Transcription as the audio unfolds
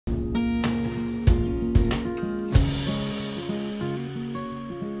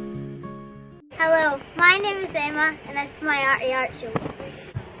My name is Emma and this is my Arty art show.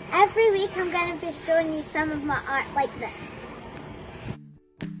 Every week I'm going to be showing you some of my art like this.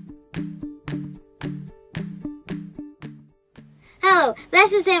 Hello,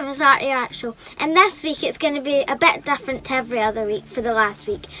 this is Emma's Arty art show, and this week it's going to be a bit different to every other week for the last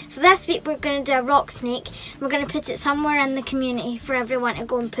week. So this week we're going to do a rock snake. We're going to put it somewhere in the community for everyone to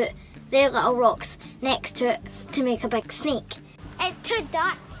go and put their little rocks next to it to make a big snake. It's too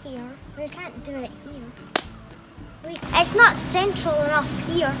dark here. We can't do it here. It's not central enough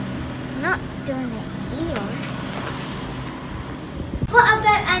here. I'm not doing it here. What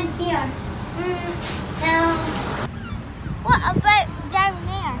about in here? No. What about down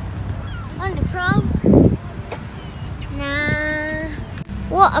there? On the prom? Nah.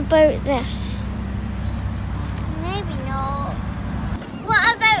 What about this? Maybe not.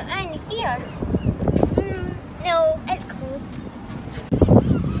 What about in here? No, it's closed.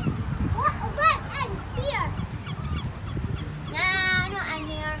 What about in here? Nah, not in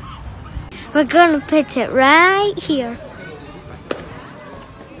here. We're gonna put it right here.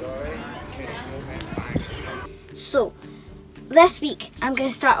 So, this week I'm going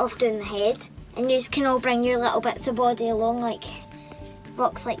to start off doing the head, and you can all bring your little bits of body along, like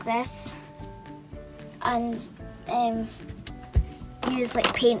rocks like this, and use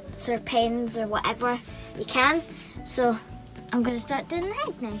like paints or pens or whatever you can. So I'm going to start doing the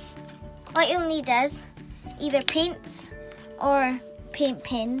head now. What you'll need is either paints or paint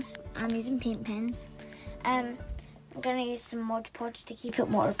pens. I'm using paint pens. I'm going to use some Mod Podge to keep it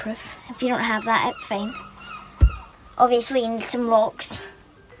waterproof. If you don't have that, it's fine. Obviously you need some rocks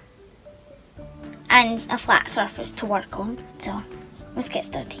and a flat surface to work on. So let's get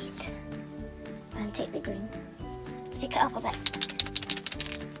started. And take the green. Stick it up a bit.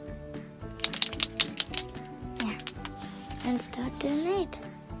 Yeah. And start doing red.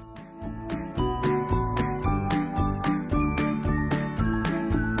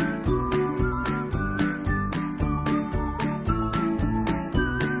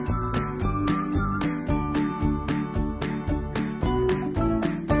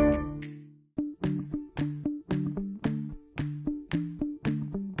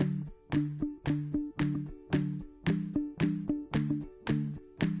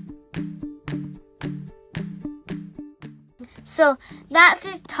 So that's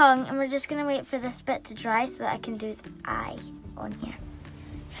his tongue, and we're just going to wait for this bit to dry so that I can do his eye on here.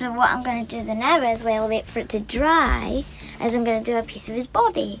 So what I'm going to do now is, while I wait for it to dry, is I'm going to do a piece of his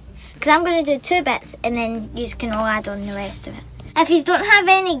body. Because I'm going to do two bits, and then you can all add on the rest of it. If you don't have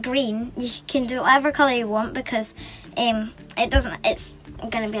any green, you can do whatever colour you want, because it's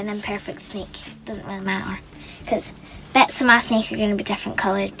going to be an imperfect snake. It doesn't really matter. Because bits of my snake are going to be different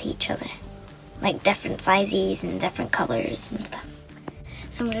coloured to each other. Like different sizes and different colours and stuff.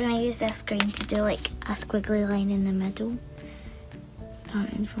 So I'm going to use this green to do like a squiggly line in the middle.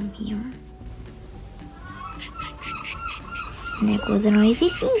 Starting from here. And there go the noisy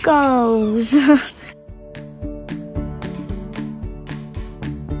seagulls.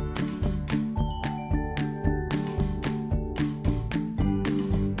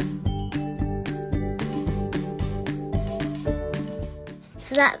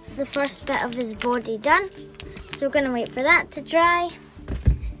 So that's the first bit of his body done. So we're going to wait for that to dry.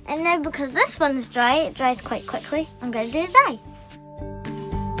 And now because this one's dry, it dries quite quickly, I'm going to do his eye.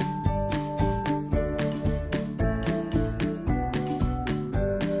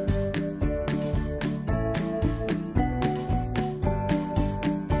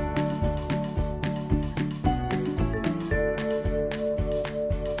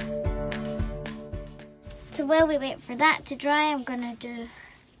 So while we wait for that to dry, I'm going to do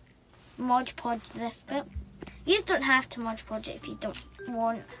Mod Podge this bit. You don't have to Mod Podge it if you don't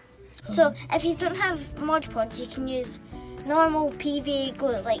want. So if you don't have Mod Podge, you can use normal PVA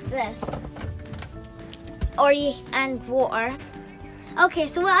glue like this, and water. Okay,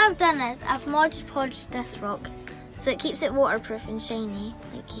 so what I've done is I've Mod Podged this rock, so it keeps it waterproof and shiny,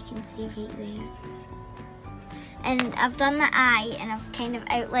 like you can see right there. And I've done the eye, and I've kind of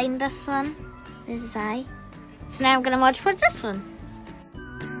outlined this one. This is eye. So now I'm going to Mod Podge this one.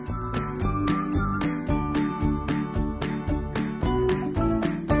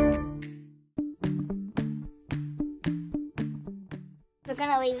 We're going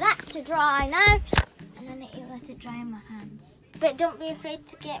to leave that to dry now, and then I let it dry in my hands. But don't be afraid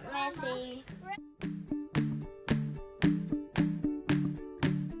to get messy.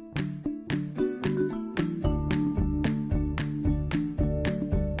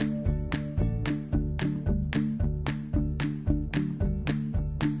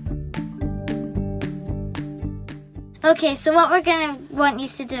 Okay, so what we're going to want you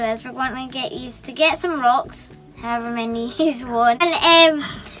to do is we're going to get you to get some rocks, however many you want. And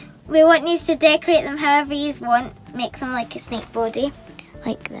we want you to decorate them however you want. Make them like a snake body,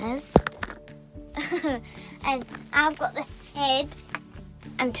 like this. And I've got the head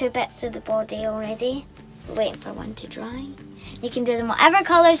and 2 bits of the body already. We're waiting for one to dry. You can do them whatever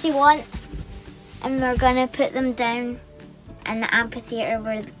colours you want. And we're going to put them down in the amphitheater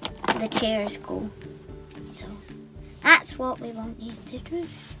where the chairs go. So that's what we want you to do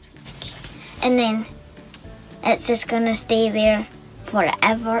this week. And then it's just going to stay there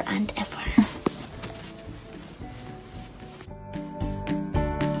forever and ever.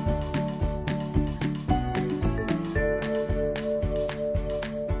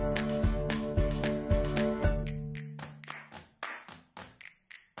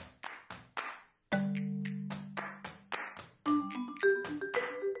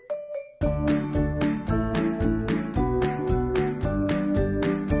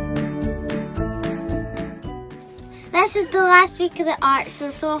 This is the last week of the art show,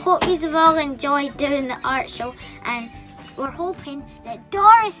 so I hope you have all enjoyed doing the art show, and we're hoping that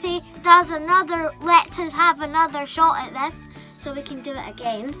Dorothy does lets us have another shot at this so we can do it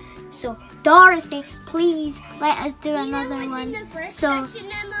again. So Dorothy, please let us do another one. So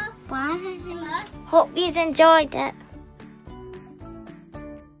bye. Hope you enjoyed it.